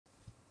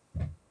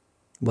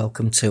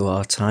Welcome to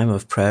our time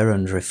of prayer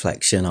and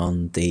reflection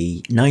on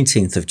the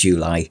 19th of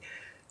July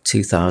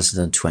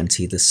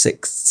 2020, the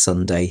sixth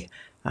Sunday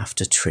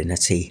after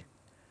Trinity.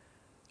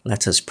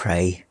 Let us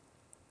pray.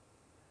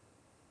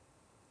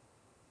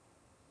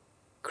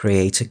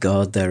 Creator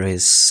God, there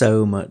is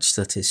so much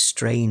that is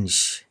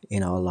strange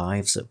in our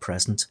lives at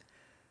present.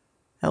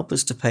 Help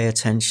us to pay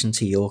attention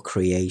to your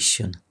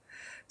creation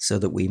so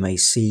that we may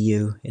see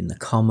you in the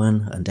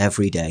common and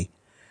everyday.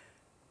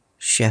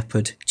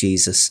 Shepherd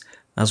Jesus,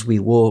 as we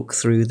walk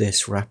through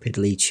this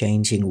rapidly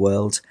changing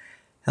world,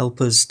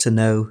 help us to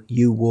know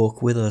you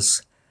walk with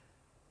us.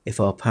 If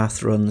our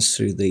path runs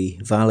through the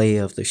valley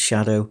of the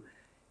shadow,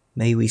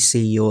 may we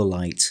see your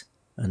light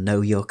and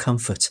know your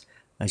comfort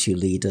as you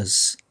lead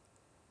us.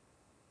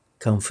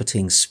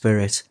 Comforting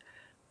Spirit,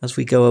 as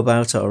we go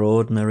about our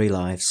ordinary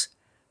lives,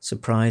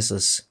 surprise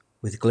us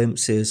with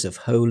glimpses of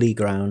holy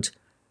ground.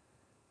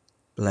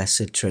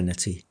 Blessed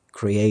Trinity,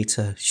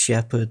 Creator,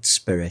 Shepherd,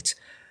 Spirit,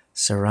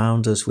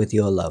 surround us with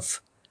your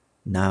love,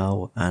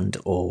 now and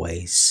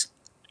always.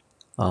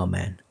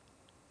 Amen.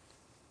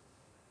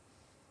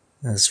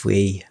 As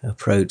we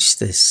approach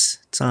this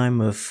time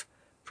of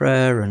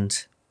prayer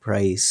and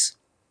praise,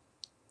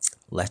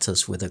 let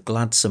us with a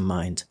gladsome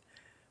mind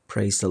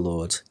praise the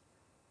Lord,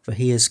 for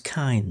he is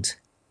kind.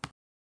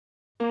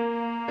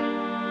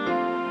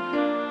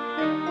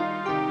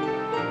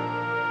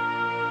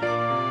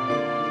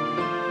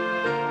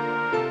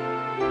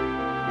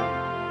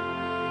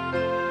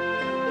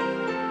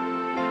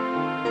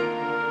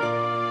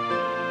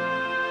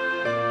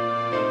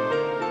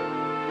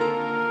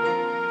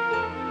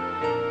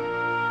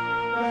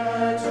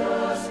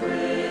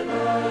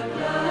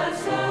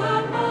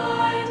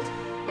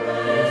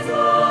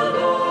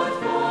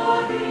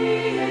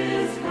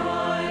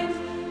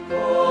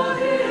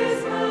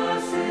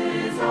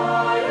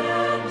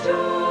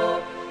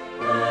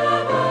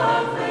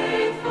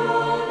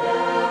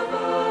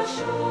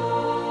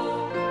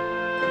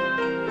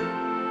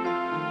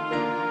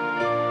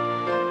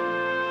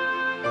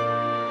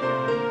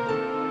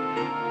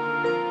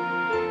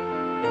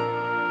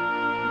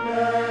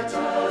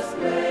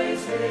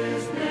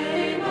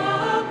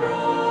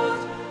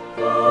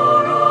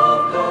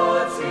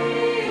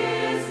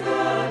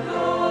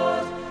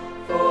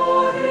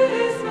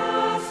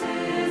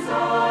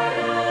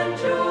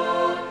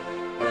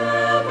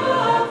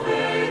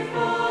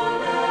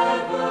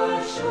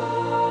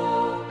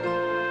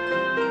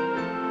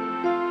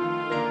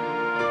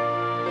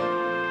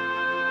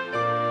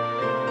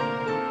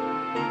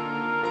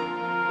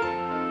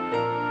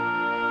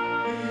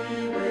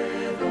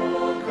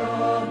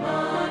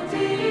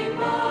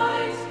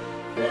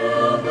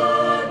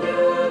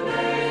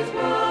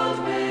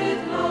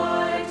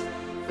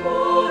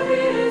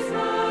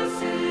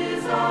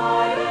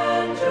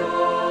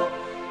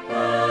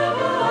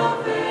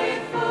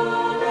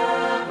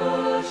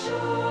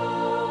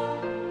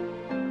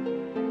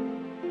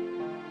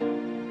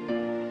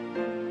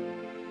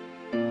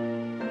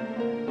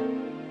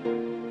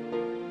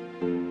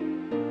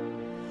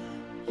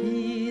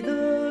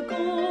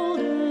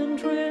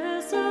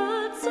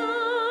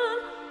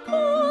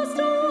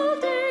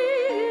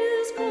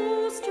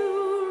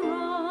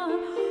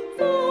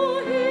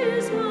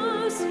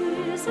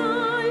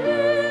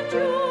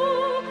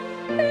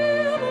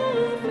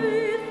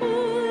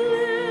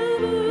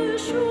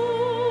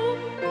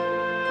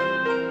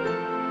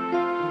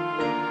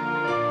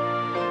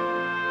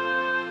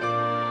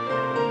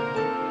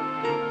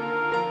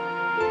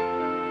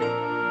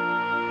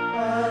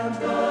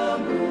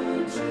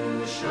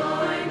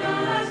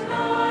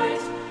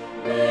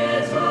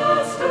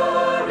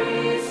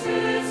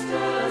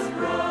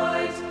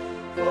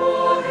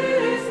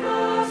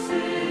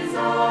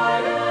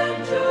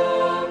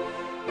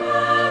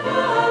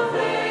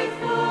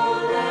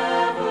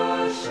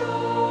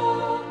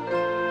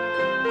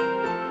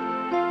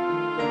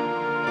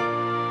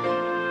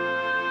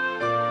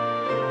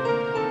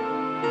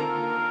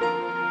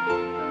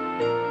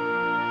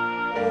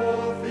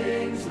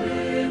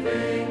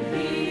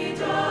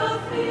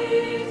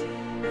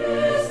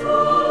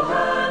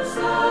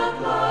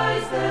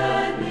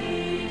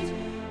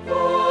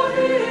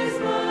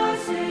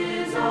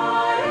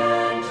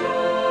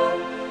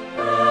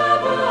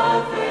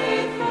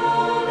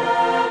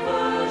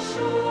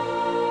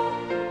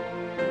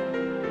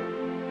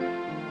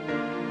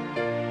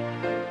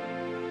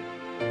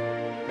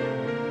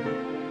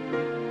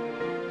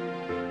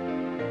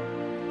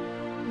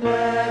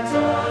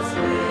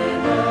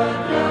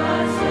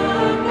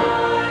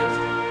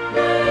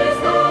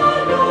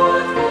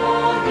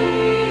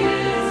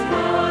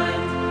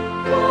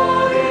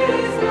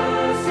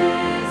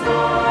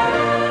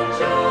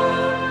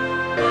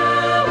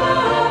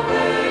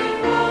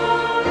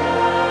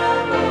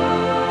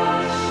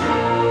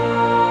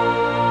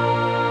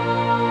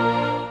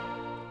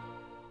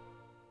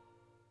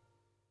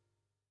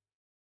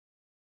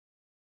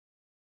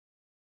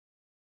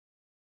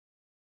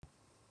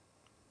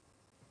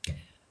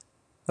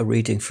 A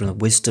reading from the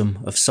Wisdom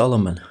of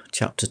Solomon,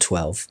 chapter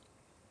 12.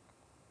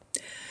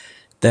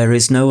 There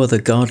is no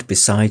other God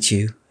beside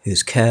you,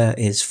 whose care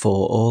is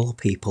for all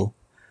people,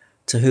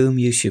 to whom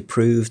you should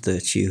prove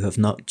that you have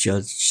not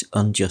judged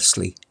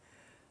unjustly.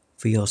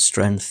 For your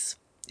strength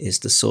is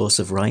the source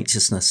of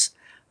righteousness,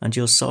 and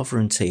your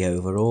sovereignty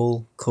over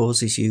all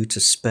causes you to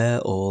spare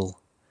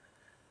all.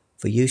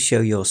 For you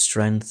show your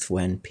strength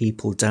when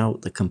people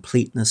doubt the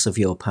completeness of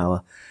your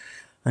power,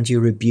 and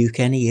you rebuke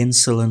any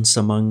insolence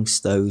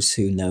amongst those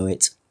who know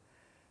it.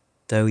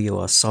 Though you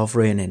are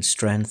sovereign in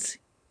strength,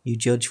 you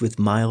judge with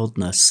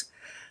mildness,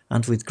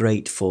 and with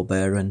great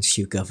forbearance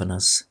you govern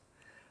us.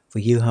 For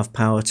you have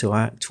power to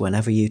act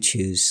whenever you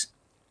choose.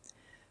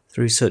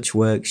 Through such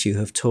works you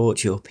have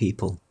taught your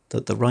people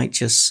that the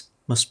righteous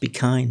must be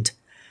kind,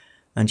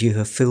 and you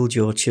have filled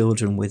your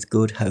children with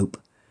good hope,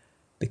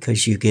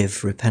 because you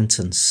give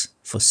repentance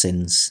for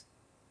sins.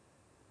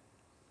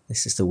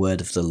 This is the word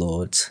of the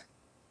Lord.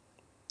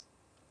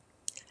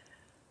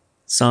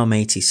 Psalm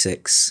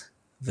 86,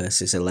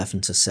 verses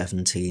 11 to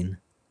 17.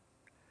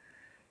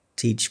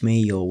 Teach me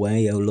your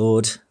way, O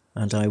Lord,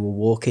 and I will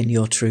walk in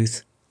your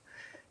truth.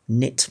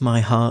 Knit my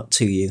heart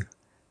to you,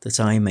 that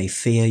I may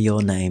fear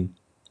your name.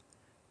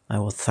 I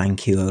will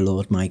thank you, O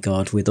Lord my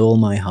God, with all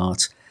my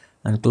heart,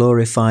 and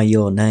glorify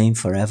your name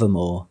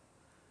forevermore.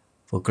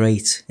 For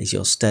great is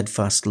your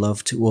steadfast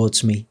love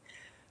towards me,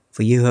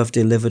 for you have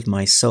delivered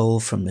my soul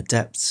from the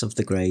depths of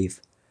the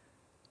grave.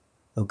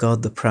 O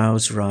God, the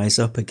proud rise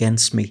up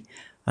against me,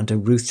 and a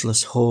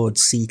ruthless horde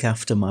seek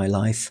after my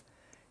life.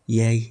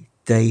 Yea,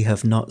 they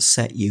have not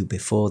set you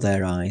before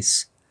their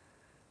eyes.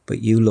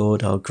 But you,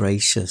 Lord, are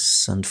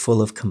gracious and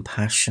full of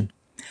compassion,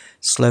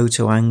 slow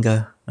to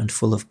anger and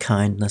full of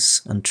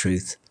kindness and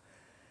truth.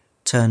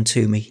 Turn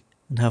to me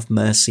and have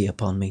mercy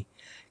upon me.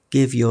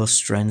 Give your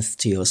strength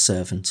to your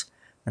servant,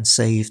 and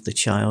save the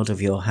child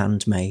of your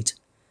handmaid.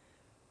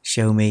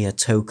 Show me a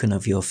token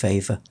of your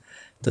favour,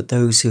 that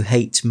those who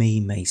hate me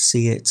may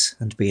see it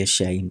and be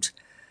ashamed,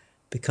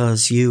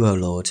 because you, O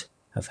Lord,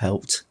 have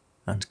helped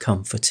and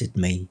comforted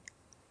me.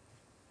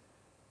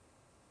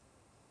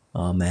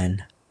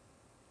 Amen.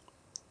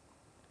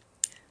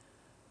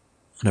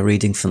 And a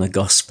reading from the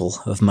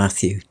Gospel of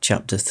Matthew,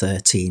 chapter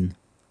 13.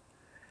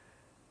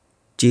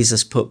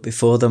 Jesus put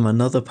before them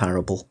another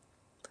parable.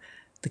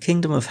 The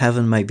kingdom of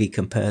heaven may be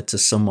compared to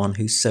someone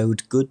who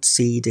sowed good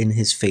seed in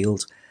his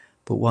field,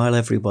 but while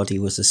everybody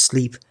was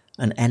asleep,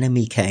 an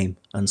enemy came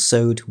and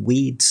sowed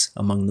weeds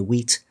among the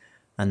wheat,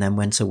 and then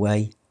went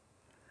away.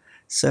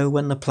 So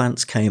when the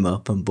plants came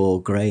up and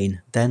bore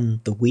grain,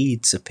 then the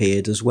weeds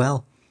appeared as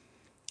well.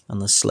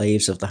 And the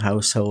slaves of the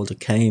householder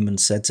came and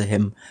said to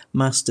him,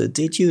 Master,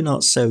 did you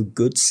not sow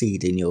good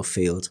seed in your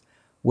field?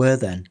 Where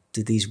then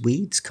did these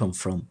weeds come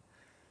from?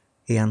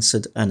 He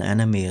answered, An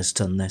enemy has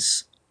done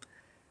this.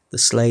 The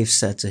slaves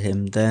said to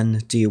him,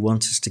 Then do you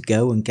want us to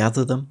go and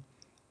gather them?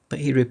 But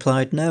he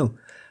replied, No,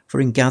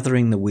 for in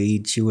gathering the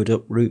weeds you would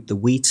uproot the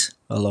wheat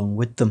along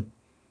with them.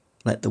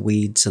 Let the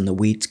weeds and the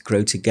wheat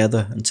grow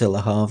together until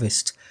the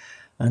harvest.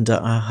 And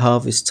at our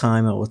harvest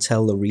time I will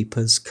tell the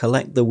reapers,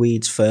 Collect the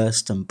weeds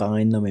first and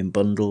bind them in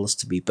bundles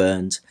to be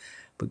burned,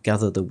 but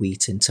gather the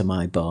wheat into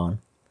my barn.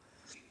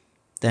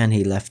 Then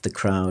he left the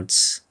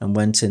crowds and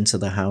went into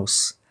the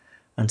house.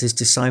 And his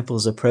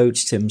disciples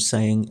approached him,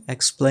 saying,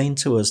 Explain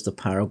to us the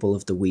parable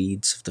of the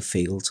weeds of the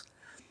field.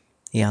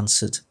 He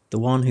answered, The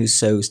one who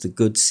sows the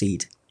good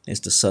seed is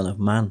the Son of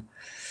Man.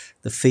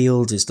 The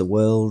field is the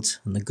world,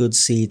 and the good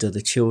seed are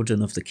the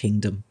children of the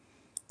kingdom.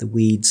 The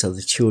weeds are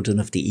the children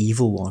of the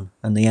evil one,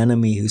 and the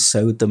enemy who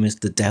sowed them is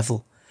the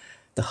devil.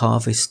 The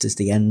harvest is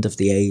the end of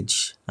the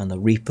age, and the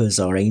reapers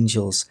are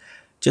angels.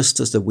 Just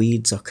as the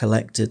weeds are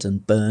collected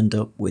and burned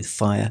up with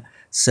fire,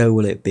 so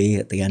will it be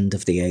at the end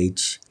of the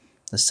age.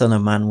 The Son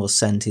of Man will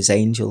send his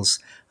angels,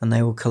 and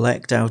they will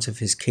collect out of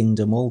his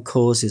kingdom all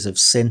causes of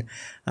sin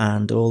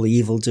and all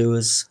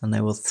evildoers, and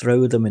they will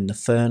throw them in the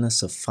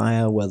furnace of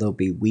fire, where there will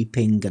be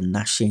weeping and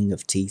gnashing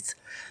of teeth.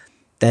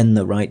 Then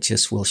the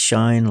righteous will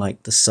shine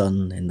like the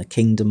sun in the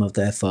kingdom of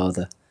their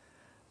Father.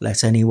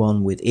 Let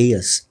anyone with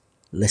ears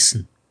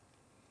listen.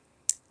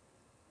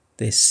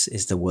 This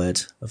is the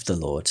word of the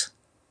Lord.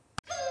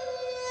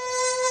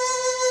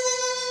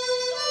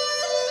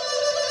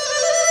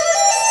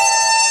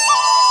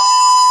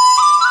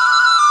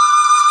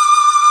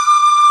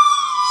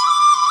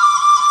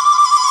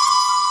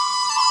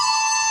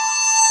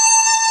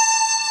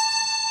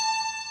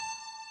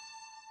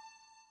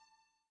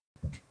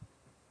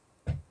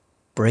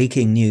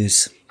 Breaking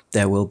news.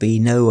 There will be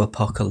no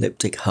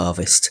apocalyptic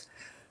harvest.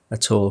 A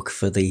talk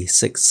for the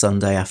 6th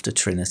Sunday after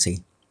Trinity.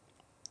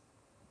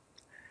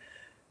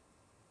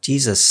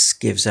 Jesus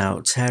gives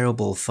out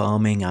terrible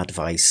farming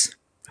advice.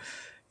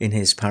 In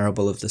his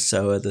parable of the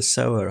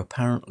sower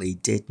apparently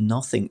did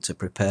nothing to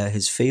prepare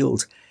his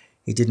field.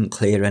 He didn't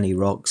clear any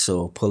rocks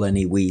or pull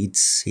any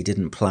weeds. He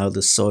didn't plough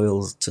the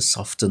soil to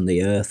soften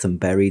the earth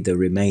and bury the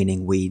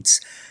remaining weeds.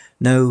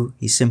 No,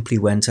 he simply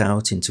went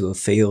out into a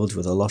field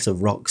with a lot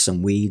of rocks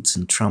and weeds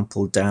and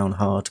trampled down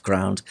hard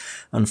ground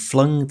and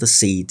flung the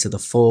seed to the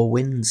four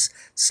winds.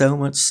 So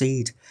much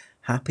seed,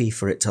 happy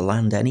for it to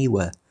land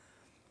anywhere.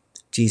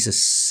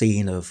 Jesus'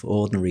 scene of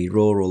ordinary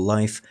rural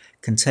life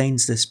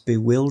contains this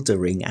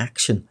bewildering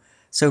action,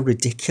 so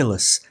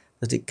ridiculous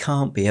that it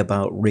can't be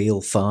about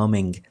real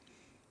farming.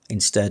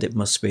 Instead, it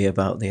must be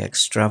about the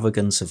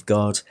extravagance of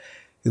God,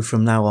 who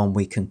from now on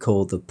we can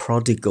call the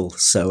prodigal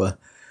sower,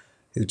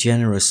 who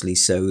generously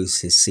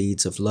sows his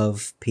seeds of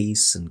love,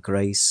 peace, and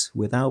grace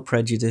without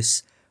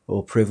prejudice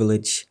or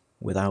privilege,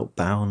 without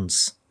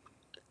bounds.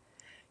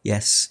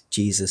 Yes,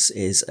 Jesus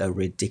is a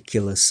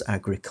ridiculous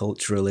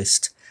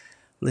agriculturalist.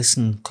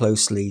 Listen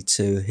closely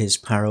to his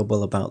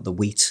parable about the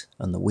wheat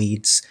and the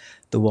weeds,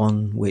 the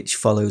one which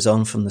follows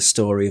on from the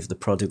story of the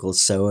prodigal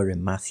sower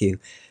in Matthew,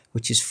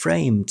 which is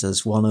framed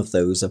as one of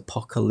those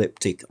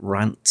apocalyptic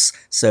rants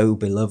so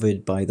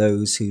beloved by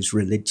those whose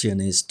religion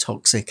is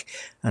toxic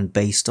and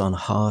based on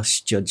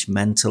harsh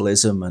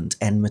judgmentalism and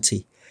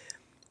enmity.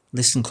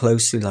 Listen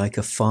closely like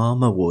a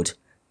farmer would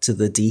to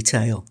the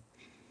detail.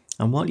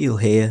 And what you'll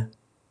hear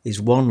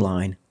is one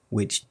line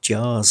which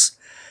jars,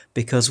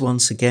 because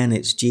once again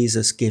it's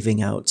Jesus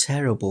giving out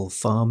terrible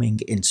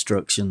farming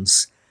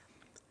instructions.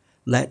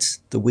 Let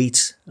the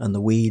wheat and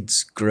the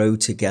weeds grow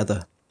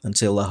together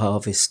until the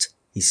harvest,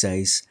 he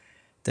says,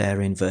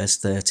 there in verse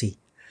 30.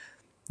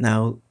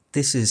 Now,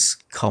 this is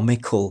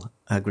comical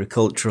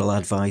agricultural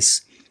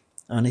advice,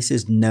 and it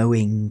is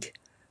knowing,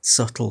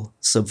 subtle,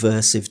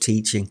 subversive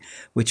teaching,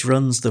 which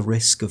runs the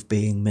risk of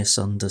being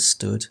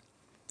misunderstood.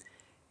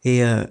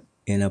 Here,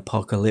 in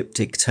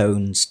apocalyptic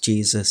tones,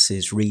 Jesus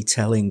is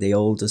retelling the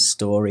oldest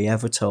story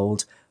ever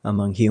told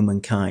among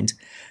humankind,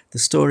 the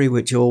story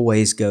which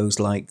always goes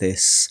like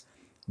this: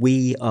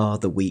 we are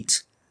the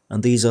wheat,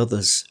 and these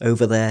others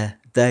over there,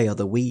 they are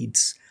the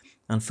weeds,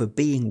 and for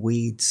being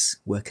weeds,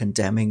 we're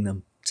condemning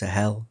them to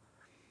hell.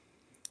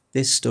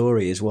 This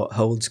story is what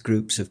holds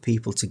groups of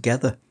people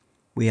together.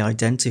 We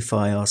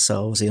identify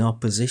ourselves in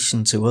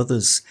opposition to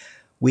others.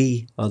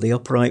 We are the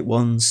upright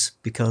ones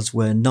because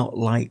we're not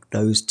like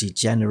those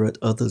degenerate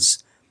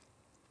others.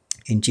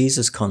 In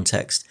Jesus'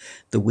 context,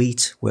 the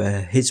wheat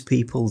were his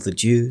people, the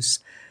Jews,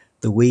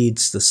 the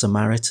weeds, the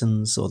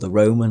Samaritans or the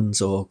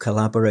Romans or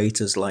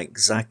collaborators like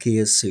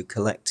Zacchaeus who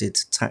collected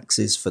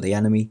taxes for the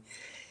enemy,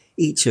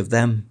 each of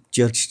them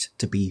judged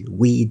to be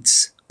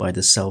weeds by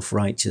the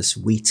self-righteous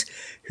wheat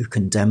who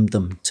condemned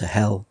them to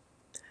hell.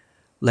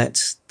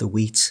 Let the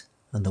wheat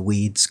and the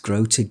weeds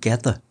grow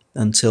together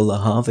until the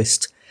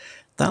harvest.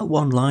 That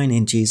one line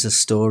in Jesus'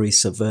 story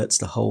subverts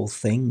the whole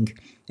thing.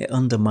 It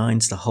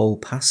undermines the whole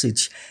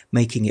passage,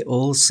 making it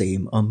all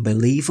seem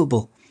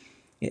unbelievable.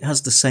 It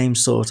has the same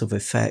sort of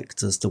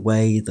effect as the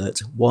way that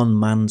one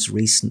man's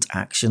recent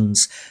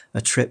actions,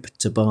 a trip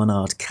to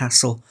Barnard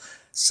Castle,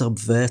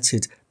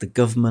 subverted the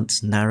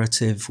government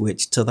narrative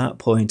which to that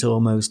point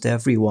almost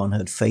everyone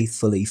had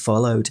faithfully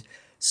followed.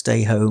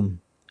 Stay home,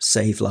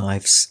 save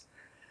lives.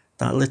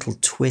 That little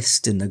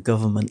twist in the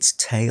government's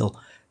tale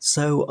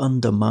so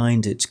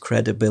undermined its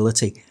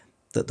credibility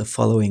that the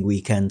following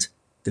weekend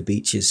the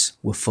beaches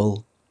were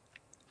full.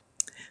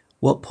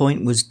 What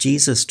point was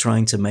Jesus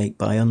trying to make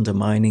by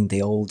undermining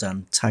the old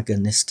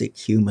antagonistic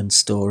human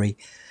story?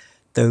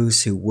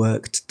 Those who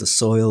worked the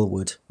soil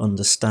would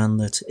understand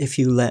that if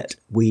you let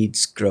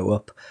weeds grow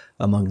up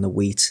among the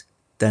wheat,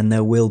 then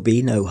there will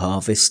be no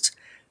harvest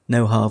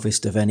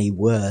of any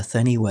worth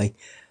anyway.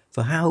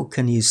 For how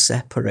can you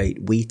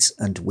separate wheat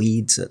and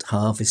weeds at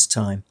harvest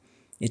time?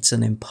 It's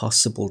an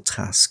impossible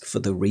task for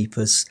the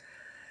reapers.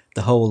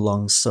 The whole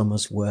long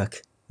summer's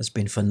work has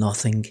been for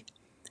nothing.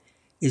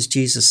 Is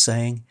Jesus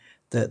saying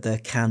that there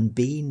can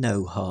be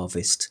no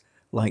harvest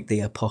like the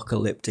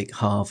apocalyptic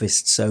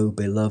harvest so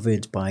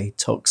beloved by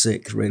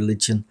toxic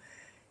religion?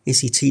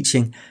 Is he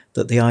teaching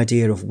that the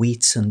idea of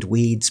wheat and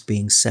weeds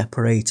being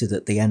separated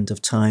at the end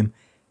of time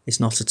is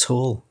not at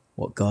all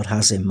what God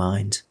has in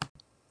mind?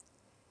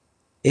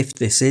 If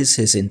this is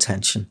his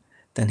intention,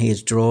 then he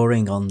is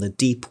drawing on the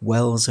deep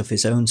wells of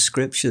his own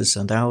scriptures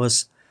and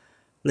ours.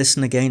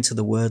 Listen again to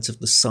the words of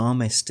the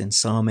psalmist in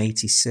Psalm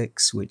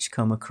 86, which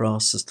come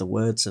across as the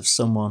words of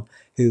someone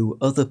who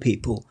other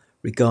people,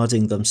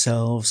 regarding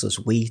themselves as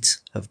wheat,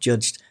 have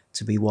judged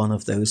to be one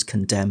of those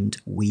condemned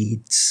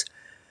weeds.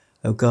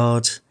 O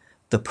God,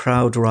 the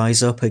proud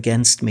rise up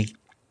against me,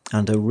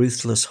 and a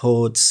ruthless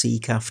horde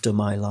seek after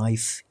my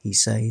life, he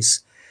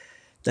says.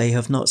 They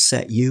have not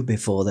set you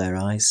before their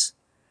eyes.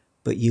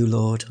 But you,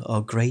 Lord,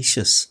 are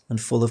gracious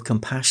and full of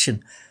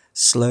compassion,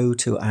 slow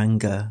to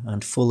anger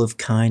and full of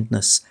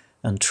kindness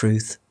and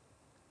truth.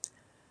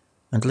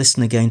 And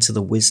listen again to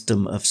the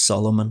wisdom of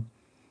Solomon,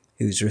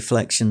 whose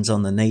reflections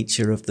on the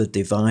nature of the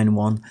Divine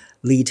One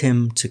lead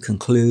him to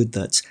conclude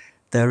that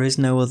there is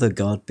no other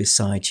God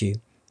beside you,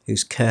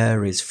 whose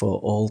care is for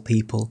all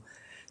people,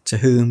 to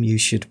whom you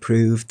should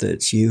prove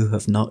that you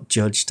have not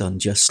judged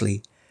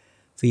unjustly.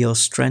 For your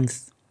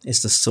strength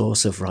is the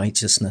source of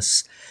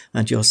righteousness,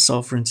 and your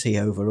sovereignty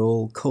over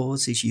all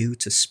causes you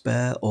to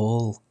spare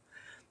all.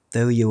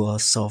 Though you are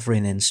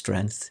sovereign in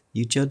strength,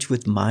 you judge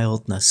with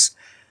mildness,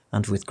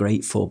 and with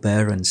great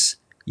forbearance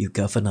you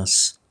govern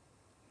us.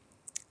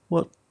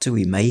 What do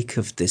we make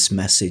of this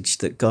message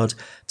that God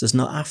does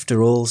not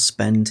after all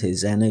spend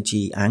his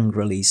energy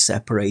angrily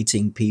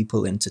separating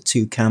people into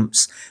two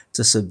camps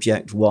to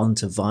subject one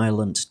to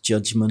violent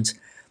judgment,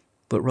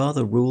 but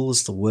rather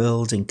rules the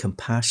world in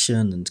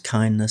compassion and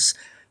kindness,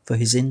 for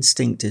his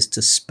instinct is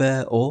to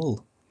spare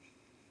all?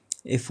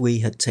 If we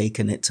had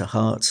taken it to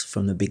heart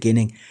from the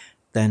beginning,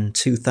 then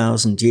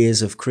 2,000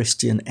 years of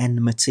Christian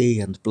enmity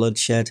and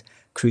bloodshed,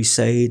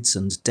 crusades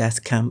and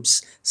death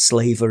camps,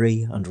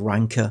 slavery and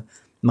rancor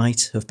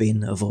might have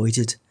been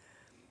avoided.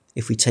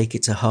 If we take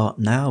it to heart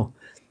now,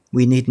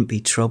 we needn't be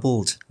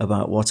troubled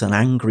about what an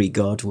angry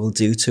God will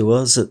do to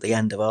us at the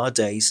end of our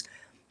days,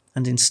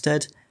 and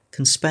instead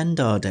can spend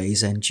our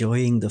days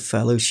enjoying the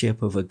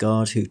fellowship of a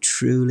God who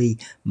truly,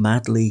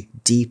 madly,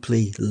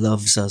 deeply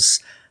loves us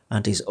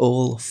and is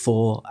all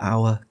for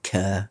our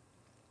care.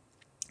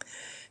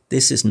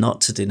 This is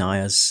not to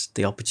deny us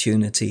the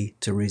opportunity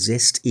to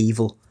resist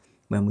evil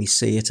when we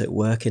see it at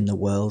work in the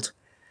world.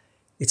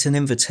 It's an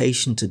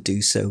invitation to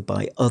do so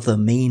by other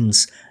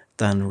means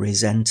than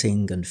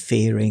resenting and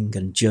fearing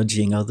and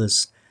judging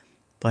others,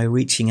 by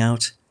reaching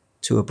out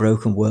to a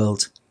broken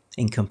world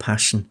in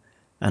compassion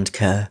and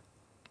care.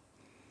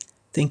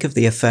 Think of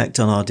the effect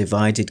on our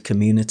divided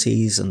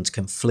communities and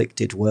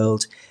conflicted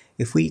world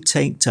if we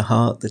take to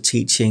heart the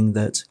teaching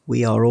that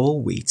we are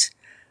all wheat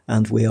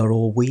and we are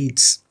all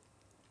weeds,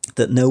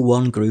 that no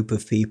one group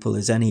of people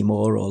is any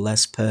more or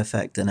less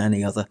perfect than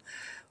any other,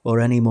 or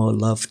any more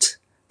loved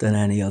than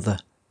any other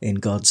in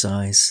God's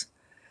eyes,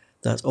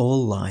 that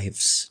all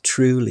lives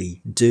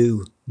truly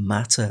do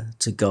matter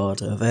to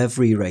God, of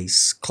every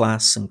race,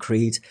 class and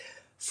creed,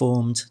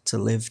 formed to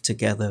live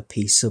together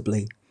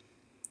peaceably.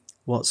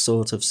 What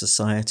sort of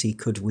society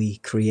could we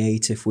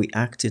create if we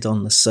acted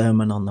on the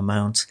Sermon on the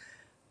Mount?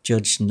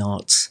 Judge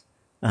not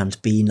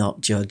and be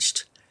not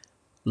judged.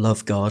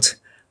 Love God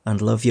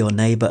and love your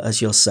neighbour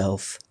as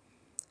yourself.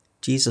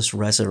 Jesus'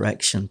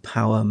 resurrection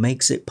power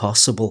makes it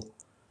possible.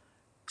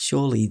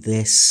 Surely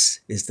this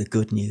is the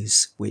good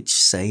news which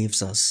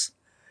saves us.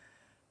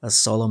 As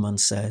Solomon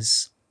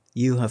says,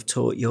 you have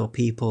taught your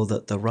people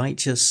that the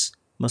righteous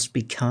must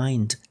be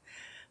kind,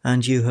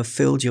 and you have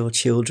filled your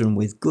children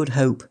with good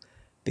hope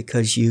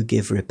because you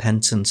give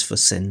repentance for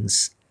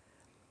sins.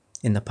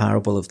 In the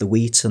parable of the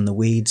wheat and the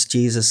weeds,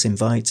 Jesus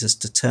invites us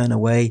to turn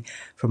away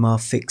from our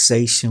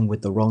fixation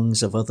with the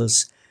wrongs of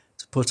others,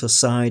 to put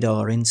aside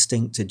our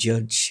instinct to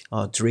judge,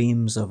 our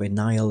dreams of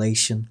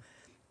annihilation,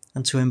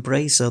 and to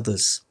embrace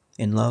others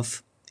in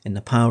love, in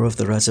the power of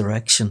the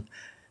resurrection,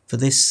 for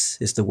this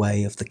is the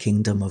way of the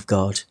kingdom of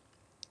God.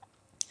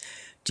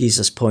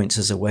 Jesus points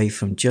us away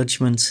from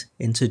judgment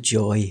into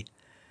joy.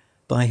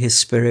 By his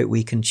Spirit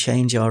we can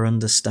change our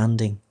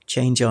understanding,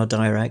 change our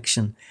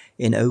direction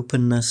in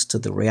openness to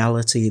the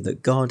reality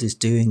that God is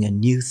doing a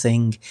new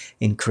thing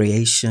in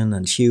creation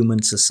and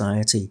human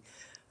society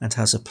and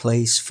has a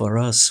place for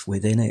us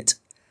within it.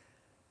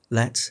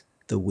 Let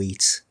the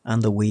wheat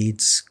and the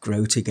weeds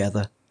grow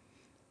together.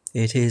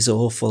 It is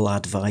awful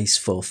advice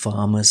for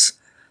farmers,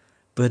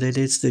 but it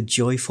is the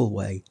joyful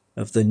way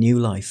of the new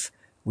life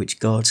which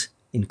God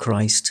in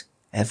Christ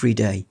every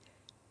day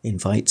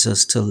invites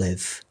us to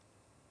live.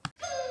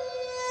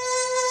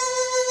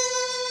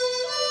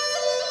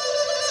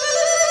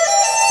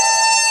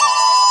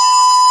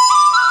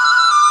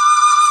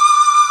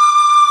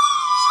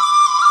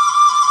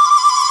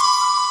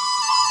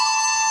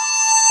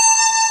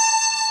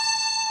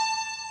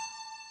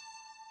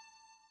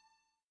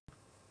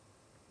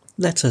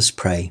 Let us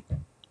pray.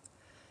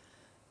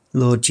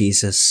 Lord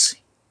Jesus,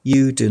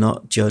 you do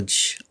not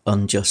judge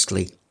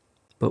unjustly,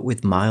 but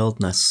with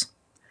mildness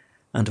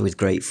and with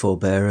great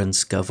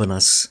forbearance govern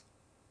us.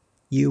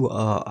 You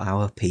are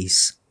our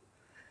peace.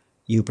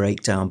 You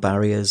break down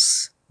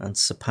barriers and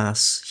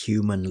surpass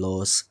human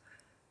laws.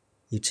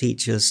 You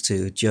teach us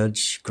to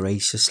judge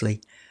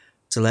graciously,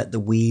 to let the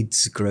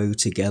weeds grow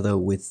together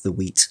with the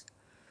wheat.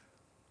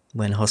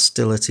 When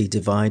hostility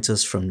divides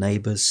us from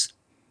neighbours,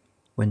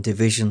 when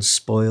division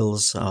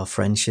spoils our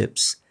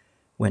friendships,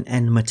 when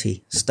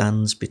enmity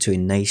stands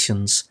between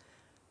nations,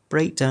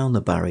 break down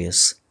the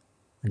barriers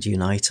and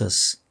unite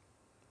us.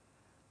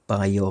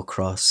 By your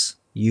cross,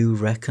 you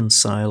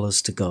reconcile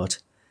us to God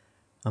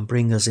and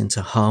bring us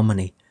into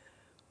harmony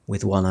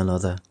with one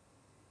another.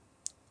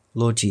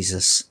 Lord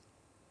Jesus,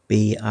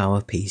 be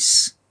our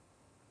peace.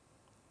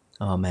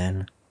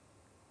 Amen.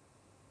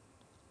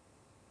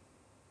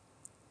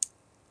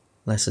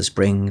 Let us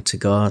bring to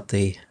God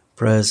the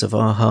prayers of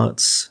our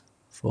hearts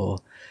for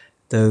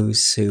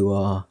those who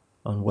are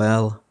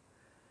unwell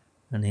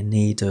and in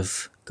need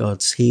of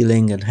God's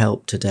healing and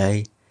help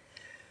today,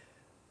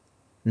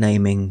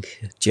 naming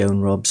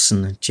Joan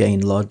Robson, Jane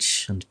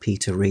Lodge and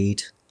Peter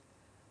Reed,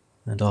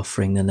 and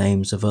offering the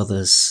names of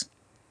others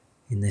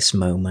in this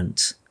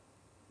moment.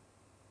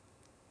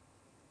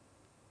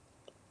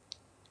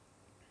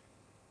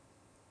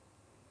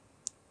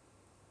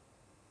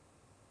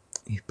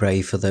 We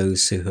pray for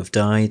those who have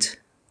died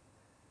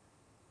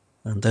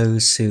and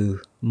those who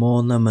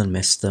mourn them and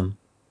miss them,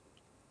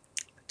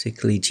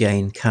 particularly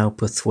Jane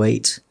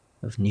Cowper-Thwaite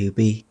of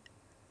Newby,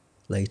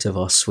 late of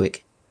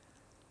Oswick.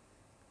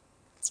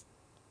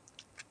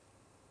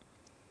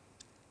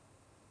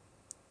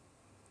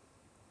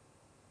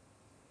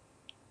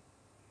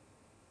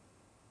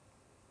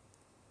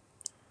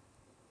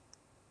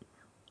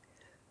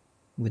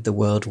 With the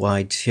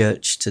Worldwide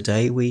Church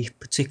today, we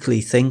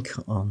particularly think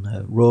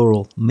on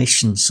Rural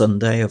Mission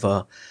Sunday of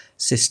our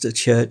sister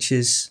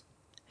churches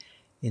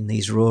in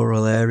these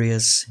rural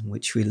areas in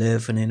which we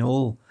live, and in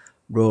all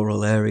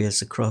rural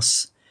areas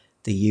across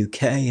the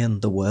UK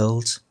and the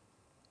world,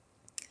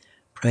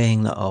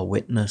 praying that our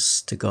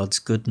witness to God's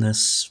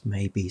goodness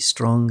may be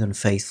strong and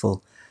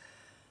faithful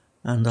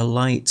and a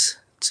light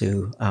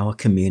to our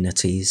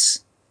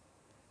communities.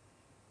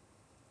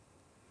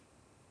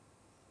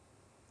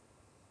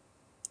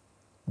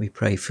 We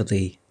pray for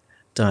the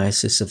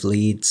Diocese of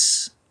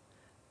Leeds,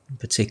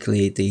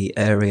 particularly the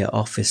area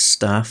office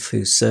staff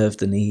who serve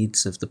the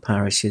needs of the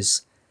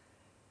parishes.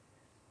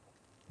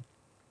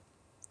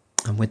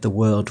 And with the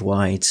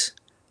Worldwide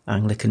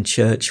Anglican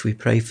Church, we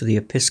pray for the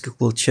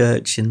Episcopal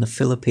Church in the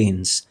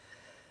Philippines,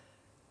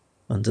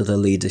 under the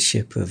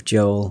leadership of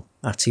Joel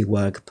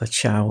Atiwag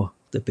Pachau,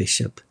 the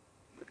Bishop,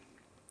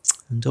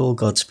 and all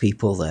God's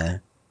people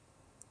there.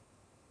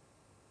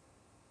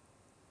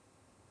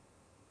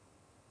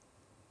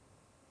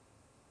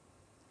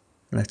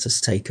 Let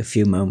us take a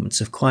few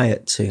moments of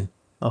quiet to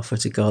offer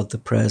to God the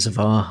prayers of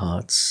our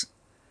hearts,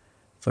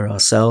 for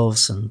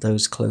ourselves and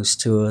those close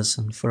to us,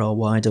 and for our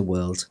wider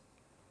world.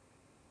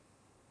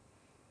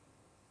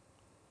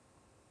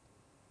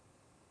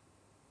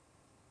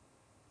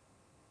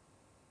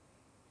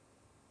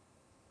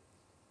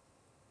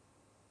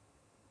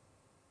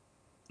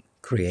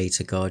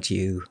 Creator God,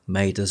 you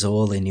made us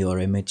all in your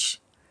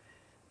image.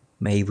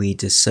 May we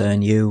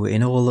discern you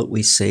in all that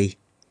we see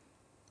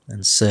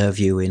and serve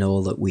you in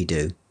all that we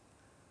do.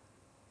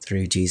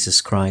 Through Jesus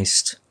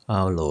Christ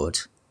our Lord.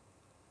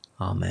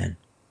 Amen.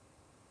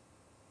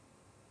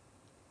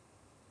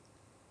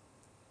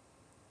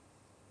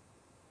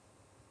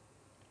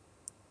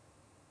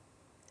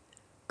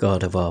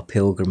 God of our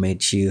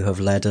pilgrimage, you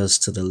have led us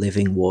to the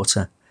living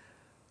water.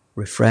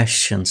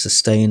 Refresh and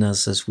sustain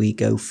us as we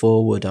go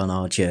forward on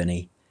our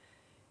journey.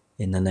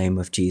 In the name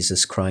of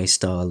Jesus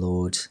Christ our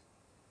Lord.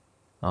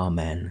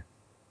 Amen.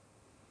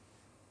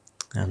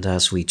 And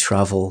as we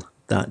travel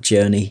that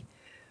journey,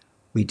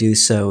 we do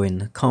so in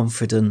the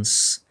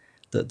confidence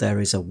that there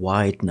is a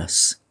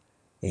wideness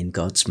in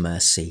God's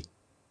mercy.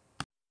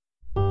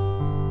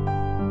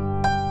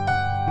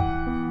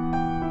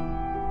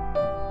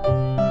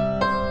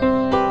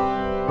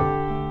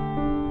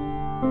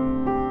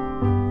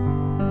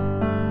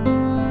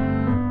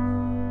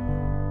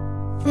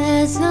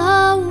 There's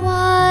a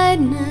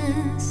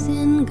wideness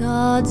in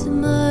God's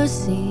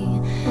mercy,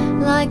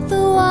 like the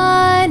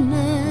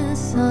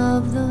wideness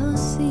of the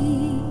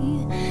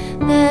sea.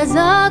 There's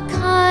a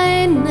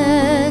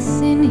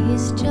kindness in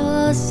his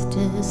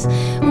justice,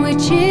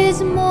 which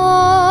is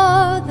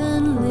more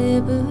than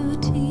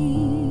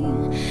liberty.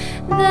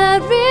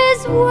 There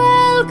is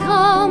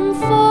welcome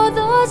for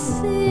the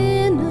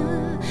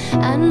sinner,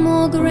 and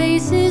more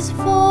graces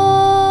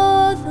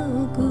for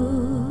the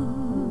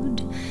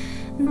good.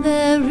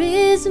 There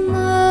is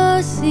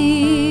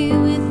mercy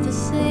with the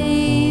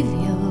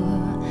Savior,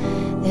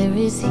 there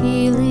is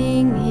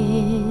healing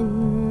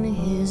in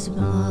his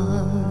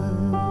blood.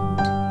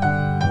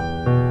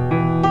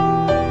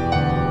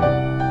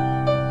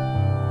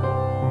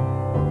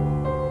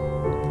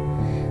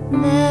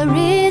 There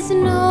is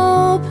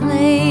no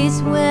place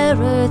where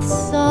earth's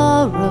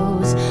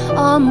sorrows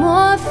are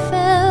more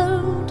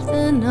felt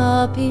than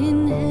up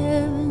in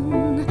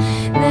heaven.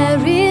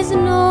 There is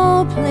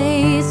no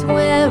place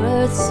where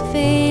earth's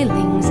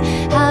failings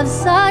have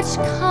such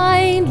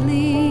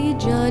kindly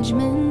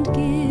judgment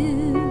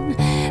given.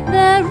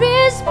 There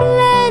is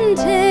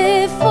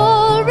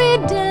plentiful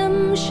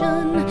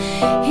redemption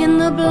in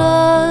the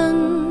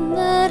blood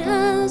that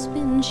has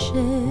been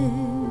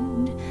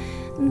shed.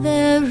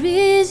 There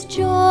is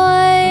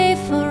joy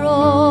for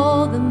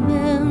all the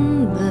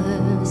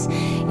members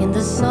in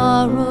the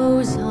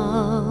sorrows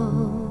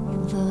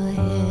of the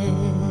head.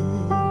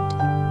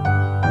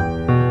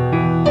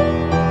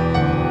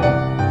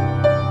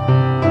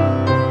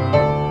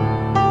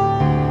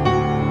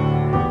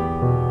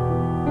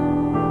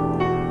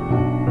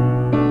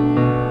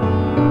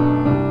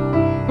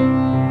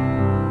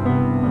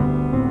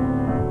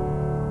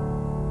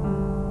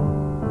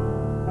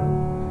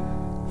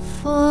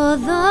 For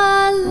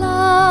the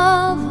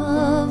love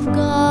of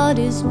God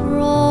is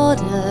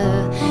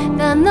broader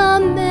than the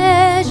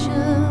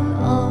measure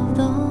of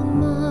the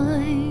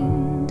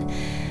mind,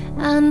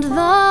 and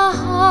the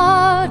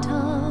heart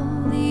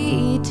of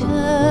the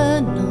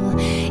eternal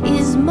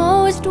is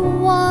most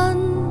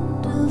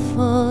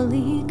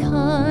wonderfully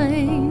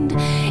kind.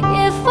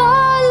 If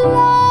our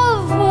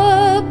love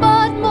were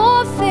but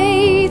more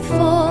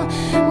faithful,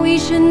 we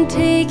shouldn't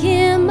take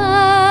him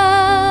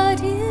at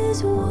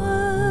his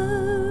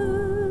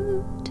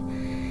word.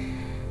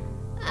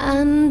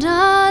 And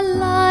our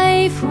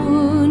life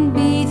would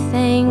be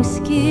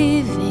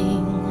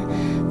thanksgiving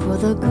for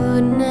the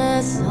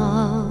goodness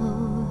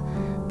of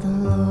the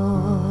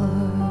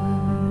Lord.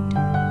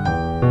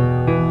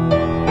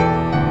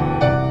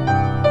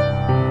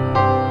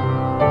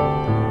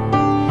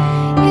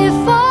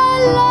 If our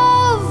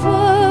love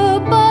were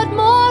but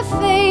more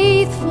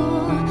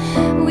faithful,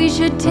 we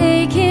should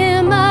take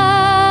him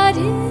at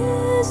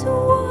his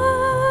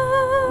word,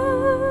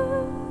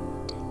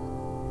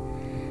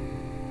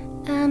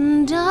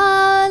 and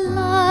our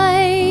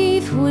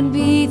life would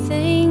be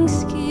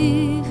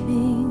thanksgiving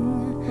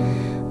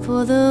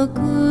for the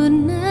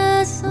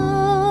goodness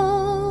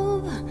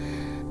of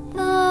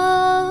the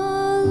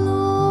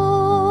Lord.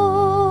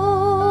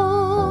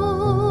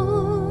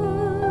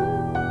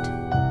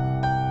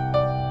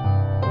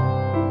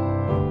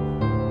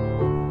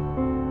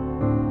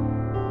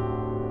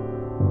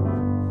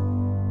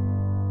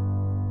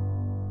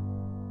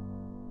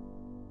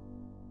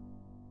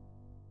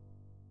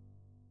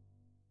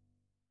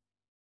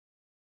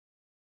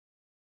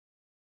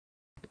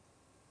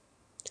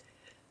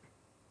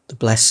 The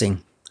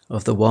blessing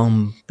of the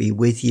one be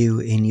with you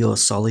in your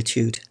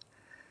solitude.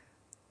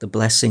 The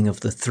blessing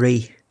of the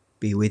three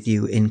be with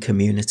you in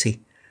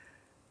community.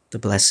 The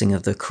blessing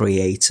of the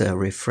Creator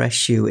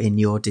refresh you in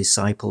your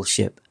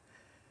discipleship.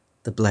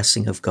 The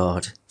blessing of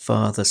God,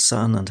 Father,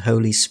 Son, and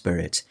Holy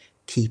Spirit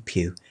keep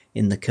you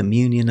in the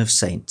communion of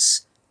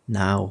saints,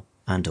 now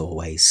and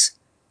always.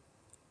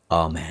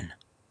 Amen.